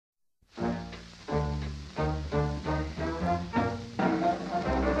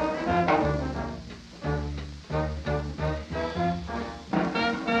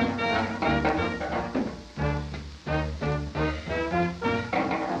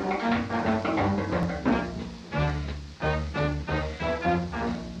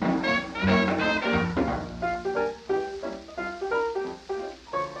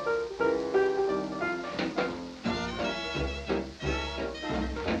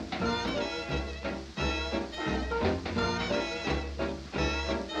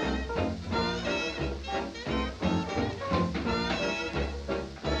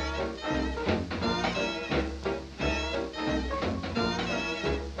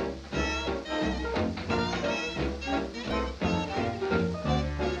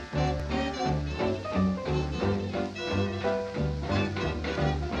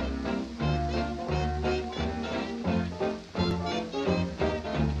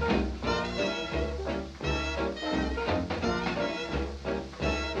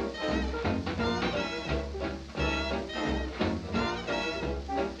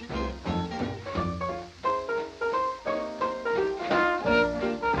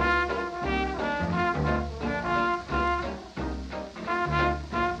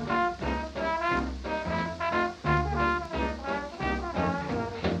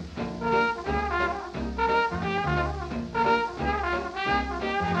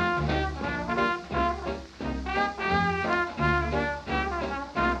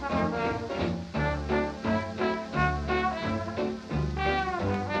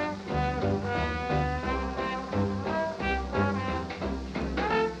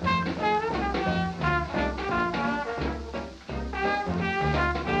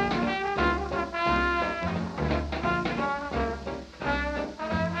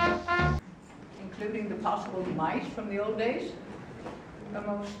mice from the old days, a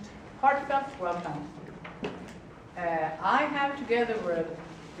most heartfelt welcome. I have, together with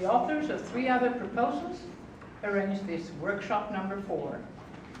the authors of 3 other proposals, arranged this workshop number 4,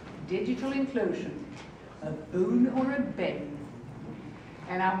 Digital Inclusion, a boon or a bane.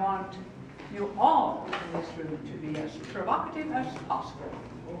 And I want you all in this room to be as provocative as possible.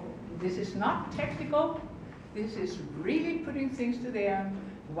 This is not technical, this is really putting things to the end.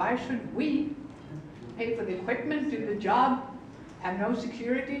 Why should we pay for the equipment, do the job, have no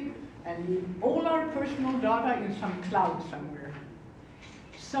security, and leave all our personal data in some cloud somewhere?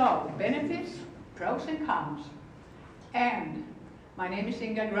 So, benefits, pros and cons. And my name is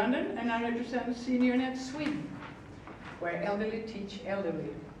Inga Grunden, and I represent SeniorNet Sweden, where elderly teach elderly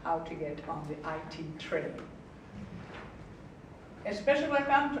how to get on the IT trail. A special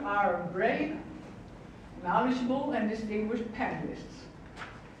welcome to our brave, knowledgeable, and distinguished panelists,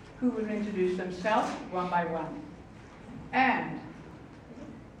 who will introduce themselves one by one. And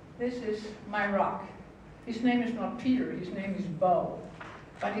this is my rock. His name is not Peter, his name is Bo.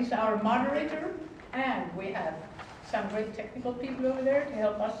 But he's our moderator, and we have some great technical people over there to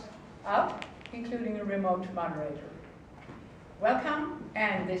help us out, including a remote moderator. Welcome,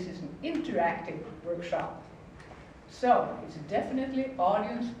 and this is an interactive workshop. So, it's definitely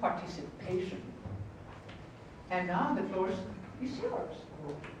audience participation. And now the floor is yours.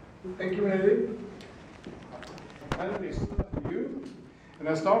 Thank you, Mary. And listen to you. And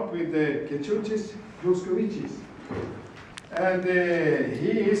I start with Kęstutis Juškevičius. And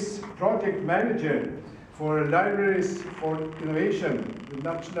he is project manager for Libraries for Innovation, the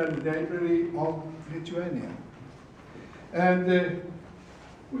National Library of Lithuania. And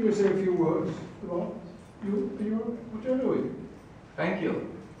will you say a few words about what you're doing? Thank you.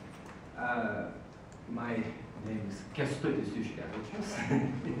 My name is Kęstutis Juškevičius.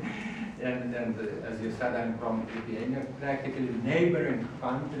 and as you said, I'm from Lithuania, practically neighboring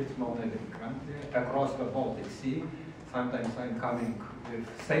country, small neighboring country, across the Baltic Sea. Sometimes I'm coming with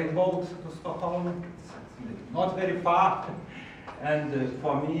sailboats to Stockholm. It's not very far. And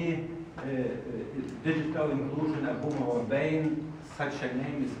for me, digital inclusion, a boom or bane, such a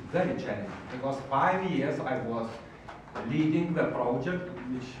name is very challenging. Because 5 years I was leading the project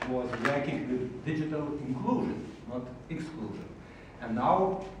which was working with digital inclusion, not exclusion. And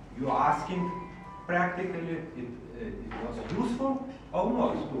now you're asking, practically, it was useful or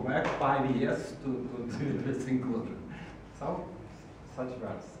not to work 5 years to do this inclusion. So, such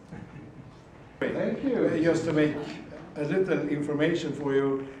words. Thank you. Just to make a little information for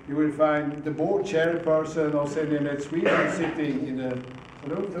you, you will find the board chairperson of SeniorNet Sweden sitting in the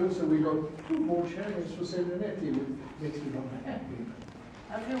room. So we got 2 board chairmen for SeniorNet. It makes me very happy.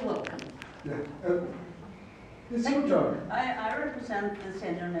 I feel welcome. Yeah. It's your turn. I represent the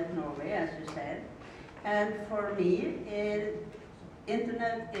SeniorNet Norway, as you said. And for me,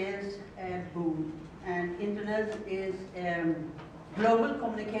 Internet is a boom. And Internet is global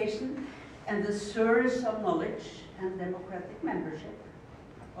communication and the source of knowledge and democratic membership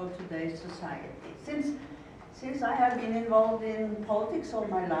of today's society. Since I have been involved in politics all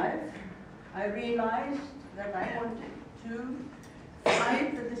my life, I realized that I wanted to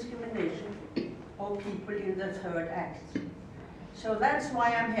fight the discrimination of people in the third act. So that's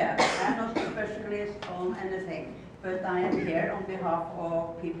why I'm here. I'm not a specialist on anything, but I am here on behalf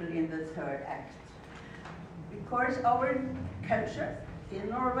of people in the third act. Because our culture in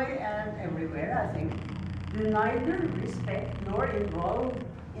Norway and everywhere, I think, do neither respect nor involve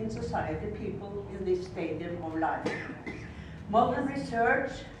in society people in this stadium of life. Modern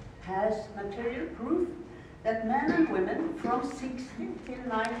research has material proof that men and women from 60 till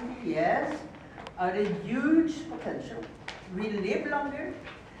 90 years are a huge potential. We live longer,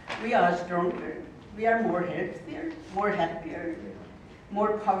 we are stronger, we are more healthier, more happier,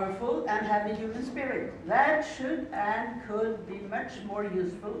 more powerful, and have a human spirit. That should and could be much more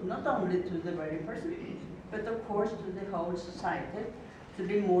useful, not only to the very person, but of course to the whole society, to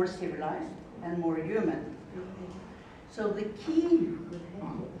be more civilized and more human. So the key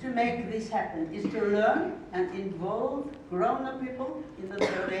to make this happen is to learn and involve grown-up people in the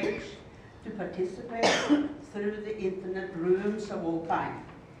third age to participate through the internet rooms of all kinds.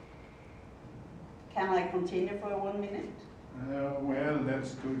 Can I continue for 1 minute? Well,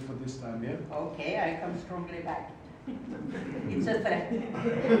 let's do it for this time, yeah? Okay, I come strongly back. It's a threat.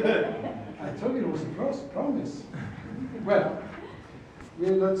 I told you it was a promise. Well,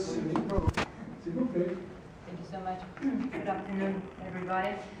 let's see. Thank you so much. Good afternoon,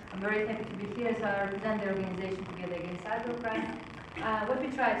 everybody. I'm very happy to be here, so I represent the organization Together Against Cybercrime. What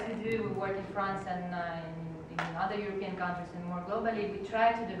we try to do, we work in France and in other European countries and more globally, we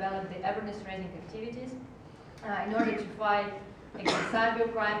try to develop the awareness-raising activities in order to fight against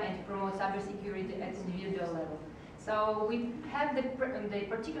cybercrime and to promote cybersecurity at individual level. So we have the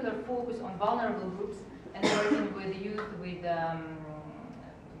particular focus on vulnerable groups and working with youth with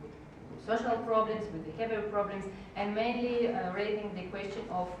social problems, with behavioral problems, and mainly raising the question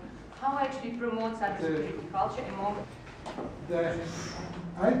of how actually promote cybersecurity culture among.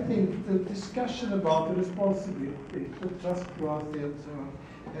 I think the discussion about the responsibility, the trustworthy and so on,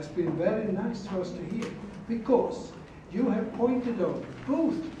 has been very nice for us to hear, because you have pointed out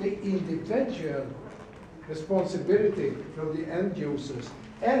both the individual responsibility from the end users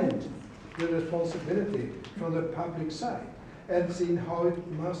and the responsibility from the public side, and seen how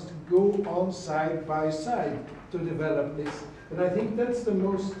it must go on side by side to develop this. And I think that's the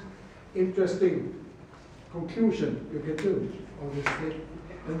most interesting conclusion you can do on this thing.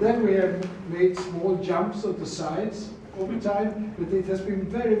 And then we have made small jumps on the sides over time, but it has been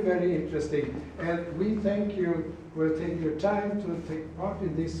very, very interesting. And we thank you for taking your time to take part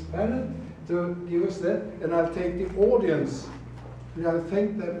in this panel, to give us that. And I'll take the audience, and I'll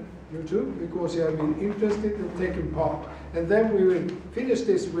thank them, you too, because you have been interested in taking part. And then we will finish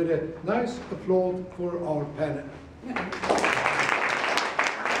this with a nice applause for our panel.